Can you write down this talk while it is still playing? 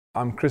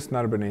I'm Chris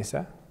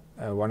Narbonese,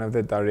 one of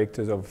the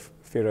directors of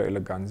Ferro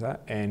Eleganza,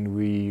 and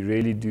we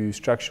really do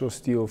structural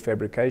steel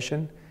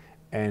fabrication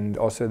and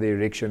also the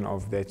erection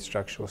of that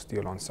structural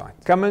steel on site.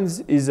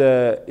 Cummins is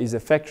a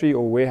factory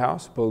or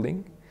warehouse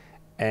building,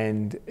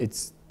 and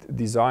it's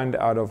designed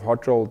out of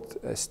hot rolled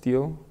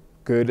steel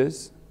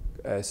girders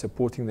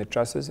supporting the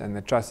trusses, and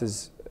the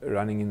trusses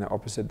running in the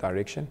opposite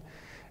direction.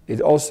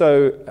 It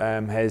also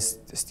has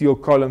steel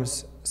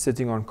columns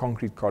sitting on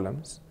concrete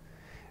columns.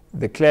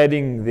 The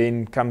cladding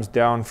then comes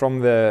down from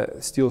the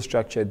steel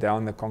structure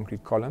down the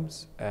concrete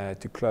columns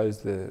to close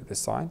the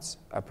sides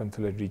up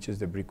until it reaches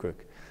the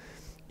brickwork.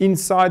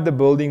 Inside the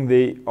building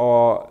there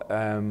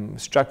are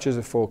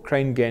structures for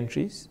crane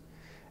gantries,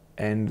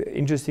 and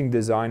interesting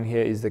design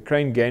here is the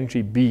crane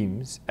gantry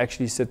beams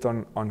actually sit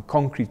on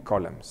concrete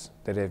columns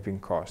that have been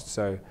cast.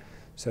 So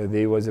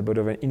there was a bit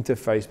of an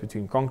interface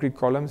between concrete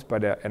columns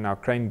and our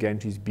crane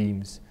gantries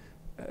beams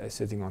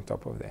sitting on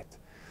top of that.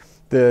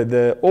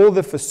 All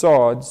the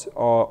facades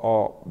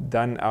are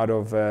done out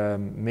of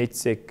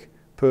Metsec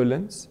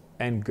purlins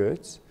and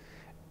girts,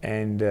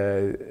 and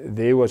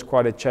there was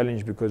quite a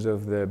challenge because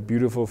of the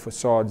beautiful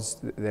facades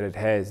that it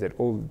has, that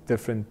all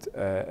different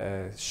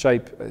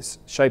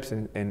shapes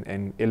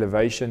and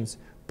elevations,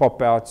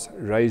 pop-outs,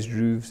 raised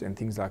roofs and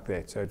things like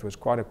that. So it was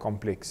quite a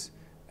complex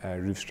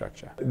roof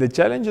structure. The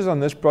challenges on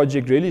this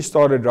project really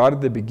started right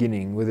at the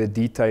beginning with the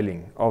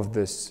detailing of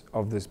this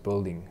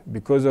building.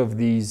 Because of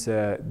these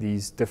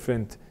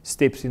different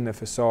steps in the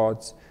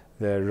facades,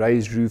 the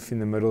raised roof in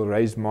the middle,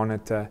 raised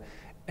monitor,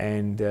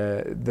 and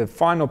the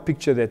final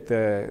picture that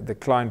the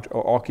client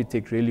or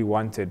architect really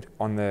wanted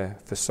on the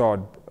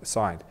facade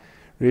side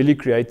really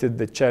created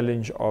the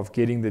challenge of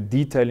getting the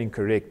detailing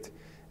correct,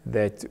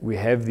 that we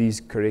have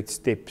these correct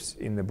steps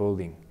in the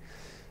building.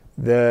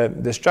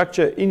 The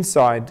structure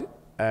inside,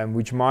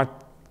 which might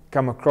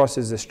come across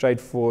as a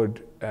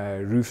straightforward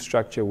roof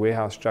structure,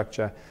 warehouse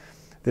structure,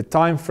 the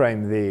time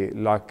frame there,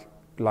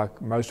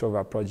 like most of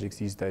our projects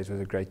these days, was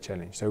a great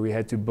challenge. So we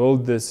had to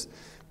build this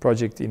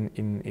project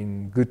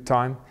in good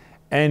time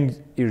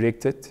and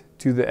erect it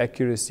to the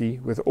accuracy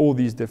with all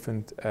these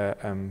different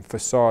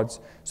facades.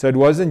 So it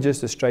wasn't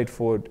just a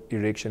straightforward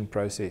erection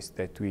process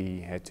that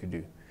we had to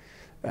do.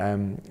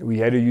 We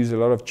had to use a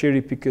lot of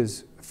cherry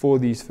pickers for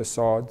these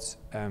facades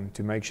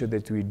to make sure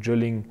that we're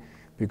drilling.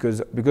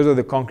 Because of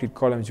the concrete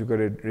columns, you've got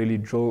to really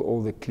drill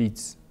all the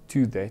cleats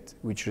to that,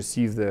 which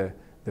receive the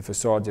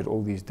facades at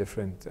all these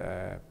different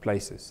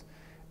places.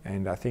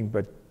 And I think,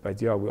 but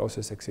yeah, we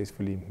also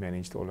successfully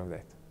managed all of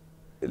that.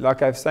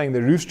 Like I was saying,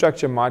 the roof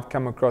structure might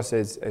come across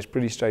as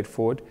pretty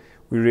straightforward.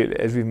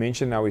 As we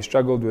mentioned now, we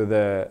struggled with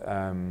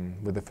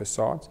the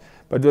facades.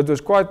 But what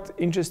was quite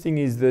interesting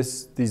is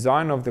this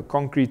design of the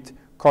concrete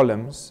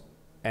columns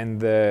and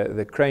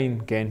the crane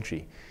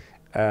gantry.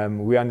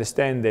 We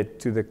understand that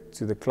to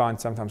the client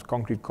sometimes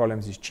concrete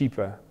columns is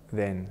cheaper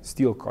than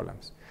steel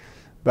columns,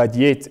 but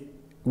yet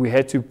we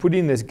had to put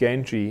in this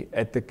gantry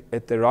at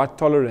the right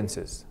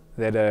tolerances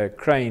that a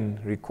crane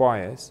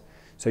requires.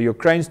 So your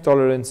crane's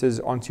tolerances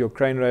onto your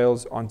crane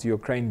rails, onto your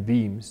crane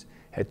beams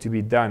had to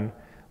be done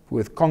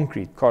with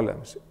concrete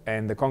columns,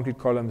 and the concrete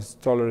columns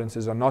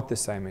tolerances are not the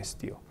same as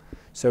steel.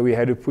 So we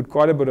had to put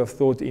quite a bit of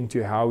thought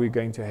into how we're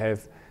going to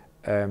have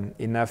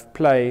enough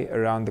play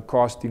around the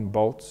casting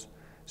bolts,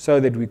 so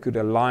that we could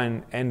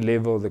align and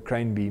level the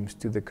crane beams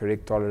to the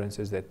correct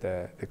tolerances that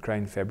the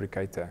crane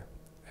fabricator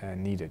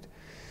needed.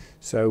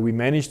 So we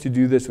managed to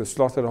do this with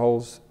slotted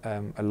holes,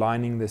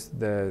 aligning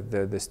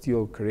the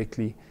steel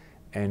correctly,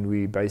 and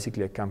we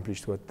basically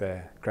accomplished what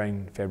the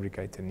crane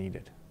fabricator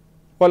needed.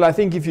 Well, I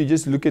think if you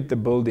just look at the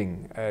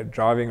building,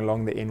 driving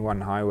along the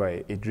N1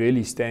 highway, it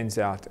really stands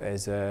out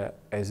as a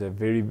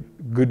very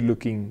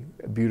good-looking,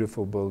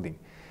 beautiful building.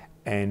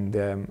 And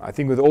I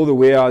think with all the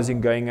warehousing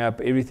going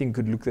up, everything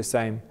could look the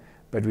same.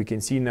 But we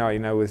can see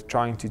now, with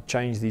trying to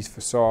change these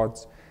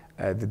facades,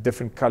 the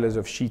different colors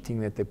of sheeting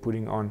that they're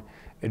putting on,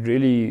 it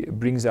really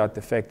brings out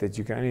the fact that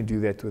you can only do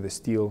that with the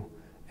steel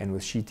and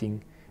with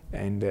sheeting.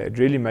 And it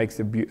really makes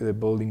the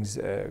buildings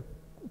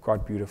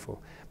quite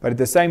beautiful. But at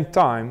the same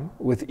time,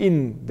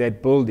 within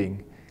that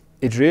building,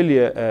 it's really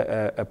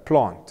a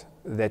plant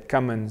that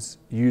Cummins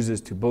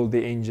uses to build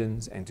their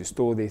engines and to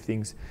store their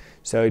things.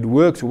 So it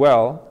works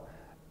well.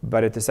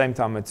 But at the same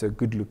time, it's a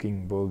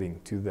good-looking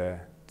building to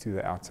the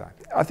outside.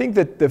 I think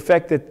that the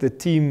fact that the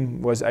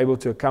team was able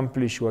to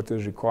accomplish what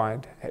was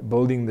required,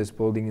 building this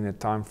building in the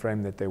time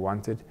frame that they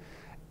wanted,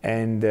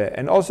 and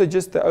also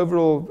just the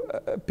overall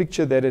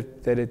picture that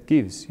it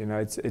gives.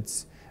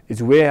 It's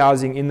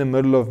warehousing in the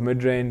middle of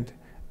Midrand,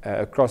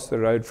 across the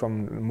road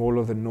from Mall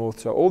of the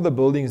North. So all the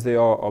buildings there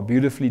are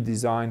beautifully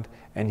designed,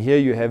 and here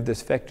you have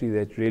this factory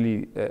that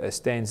really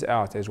stands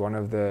out as one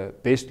of the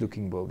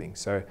best-looking buildings.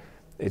 So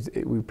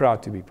we're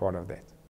proud to be part of that.